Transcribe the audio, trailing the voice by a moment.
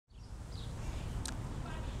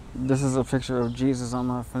This is a picture of Jesus I'm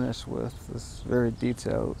not finished with. It's very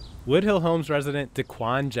detailed. Woodhill Homes resident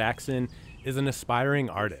Daquan Jackson is an aspiring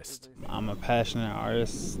artist. I'm a passionate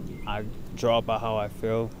artist. I draw by how I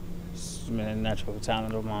feel. It's been a natural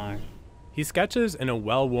talent of mine. He sketches in a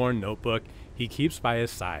well-worn notebook he keeps by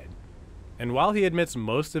his side. And while he admits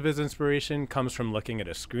most of his inspiration comes from looking at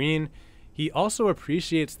a screen, he also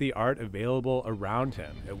appreciates the art available around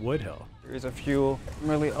him at Woodhill. There's a few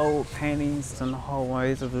really old paintings in the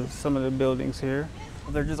hallways of some of the buildings here.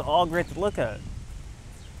 They're just all great to look at.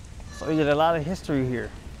 So you get a lot of history here.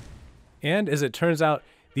 And as it turns out,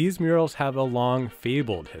 these murals have a long,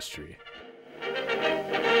 fabled history.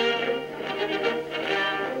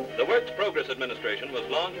 The Works Progress Administration was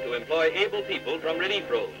launched to employ able people from relief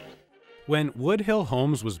roles. When Woodhill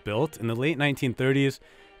Homes was built in the late 1930s,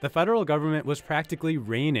 the federal government was practically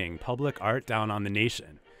raining public art down on the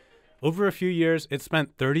nation. Over a few years, it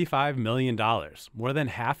spent $35 million, more than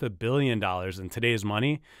 $500 million in today's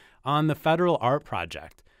money, on the Federal Art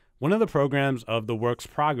Project, one of the programs of the Works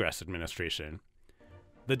Progress Administration.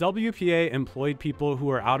 The WPA employed people who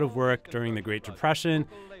were out of work during the Great Depression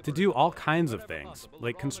to do all kinds of things,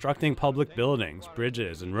 like constructing public buildings,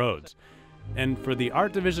 bridges, and roads. And for the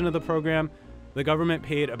art division of the program, the government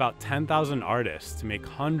paid about 10,000 artists to make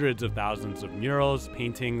hundreds of thousands of murals,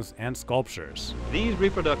 paintings, and sculptures. These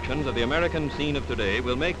reproductions of the American scene of today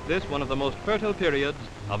will make this one of the most fertile periods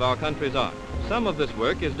of our country's art. Some of this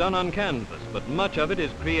work is done on canvas, but much of it is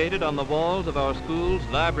created on the walls of our schools,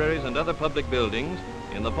 libraries, and other public buildings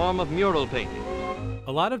in the form of mural painting.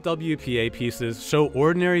 A lot of WPA pieces show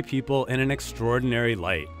ordinary people in an extraordinary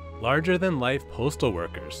light, larger-than-life postal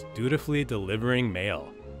workers dutifully delivering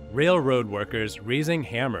mail, railroad workers raising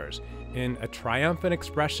hammers in a triumphant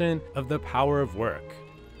expression of the power of work.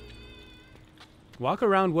 Walk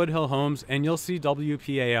around Woodhill Homes and you'll see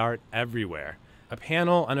WPA art everywhere. A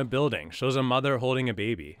panel on a building shows a mother holding a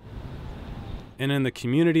baby. And in the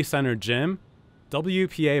community center gym,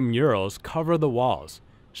 WPA murals cover the walls,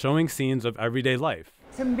 showing scenes of everyday life.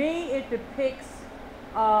 To me, it depicts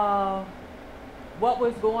what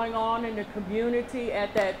was going on in the community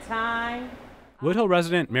at that time. Woodhill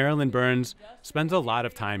resident Marilyn Burns spends a lot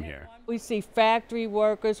of time here. We see factory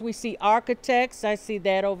workers, we see architects. I see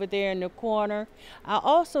that over there in the corner. I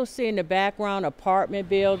also see in the background apartment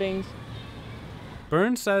buildings.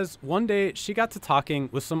 Burns says one day she got to talking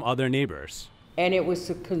with some other neighbors. And it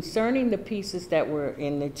was concerning the pieces that were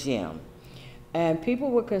in the gym. And people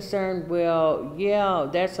were concerned, well, yeah,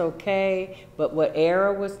 that's okay, but what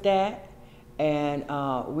era was that? And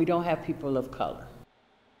we don't have people of color.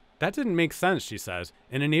 That didn't make sense, she says,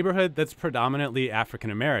 in a neighborhood that's predominantly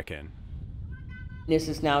African American. This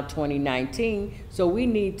is now 2019, so we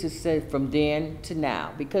need to say from then to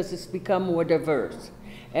now, because it's become more diverse.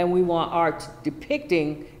 And we want art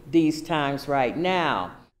depicting these times right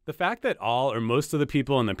now. The fact that all or most of the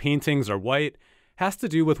people in the paintings are white has to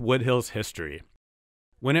do with Woodhill's history.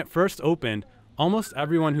 When it first opened, almost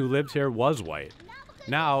everyone who lived here was white.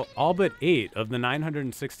 Now, all but 8 of the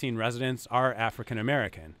 916 residents are African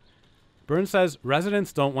American. Burns says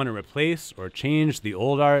residents don't want to replace or change the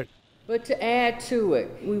old art. But to add to it,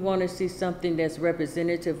 we want to see something that's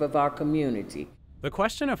representative of our community. The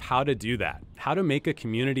question of how to do that, how to make a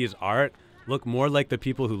community's art look more like the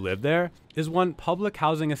people who live there, is one public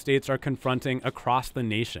housing estates are confronting across the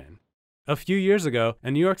nation. A few years ago,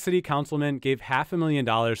 a New York City councilman gave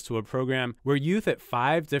 $500,000 to a program where youth at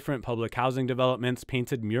 5 different public housing developments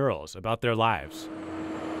painted murals about their lives.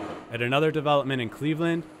 At another development in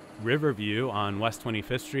Cleveland, Riverview on West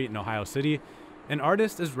 25th Street in Ohio City, an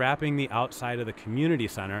artist is wrapping the outside of the community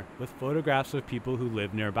center with photographs of people who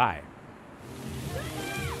live nearby.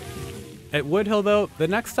 At Woodhill, though, the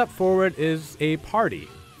next step forward is a party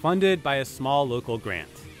funded by a small local grant.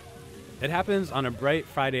 It happens on a bright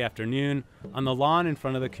Friday afternoon on the lawn in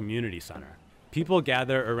front of the community center. People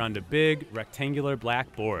gather around a big, rectangular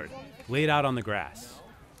black board laid out on the grass.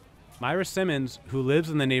 Myra Simmons, who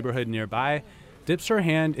lives in the neighborhood nearby, dips her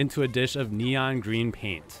hand into a dish of neon green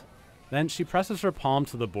paint. Then she presses her palm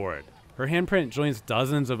to the board. Her handprint joins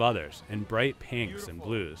dozens of others in bright pinks and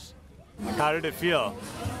blues. How did it feel?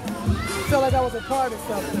 I felt like I was a part of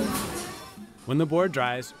something. When the board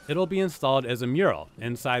dries, it'll be installed as a mural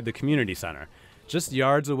inside the community center, just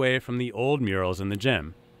yards away from the old murals in the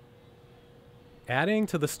gym. Adding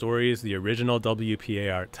to the stories the original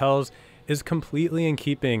WPA art tells is completely in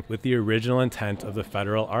keeping with the original intent of the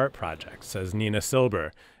Federal Art Project, says Nina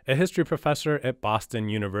Silber, a history professor at Boston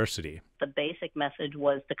University. The basic message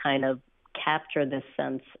was to kind of capture this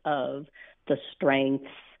sense of the strengths,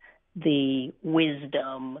 the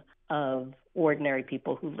wisdom of ordinary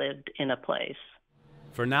people who lived in a place.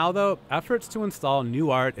 For now, though, efforts to install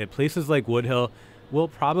new art at places like Woodhill will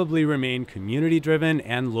probably remain community-driven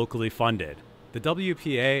and locally funded. The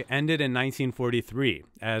WPA ended in 1943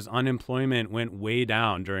 as unemployment went way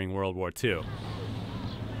down during World War II.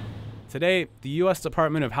 Today, the U.S.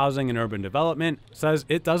 Department of Housing and Urban Development says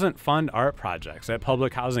it doesn't fund art projects at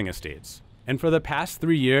public housing estates. And for the past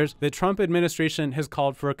 3 years, the Trump administration has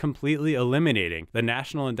called for completely eliminating the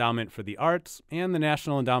National Endowment for the Arts and the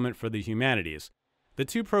National Endowment for the Humanities, the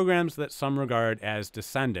two programs that some regard as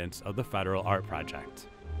descendants of the Federal Art Project.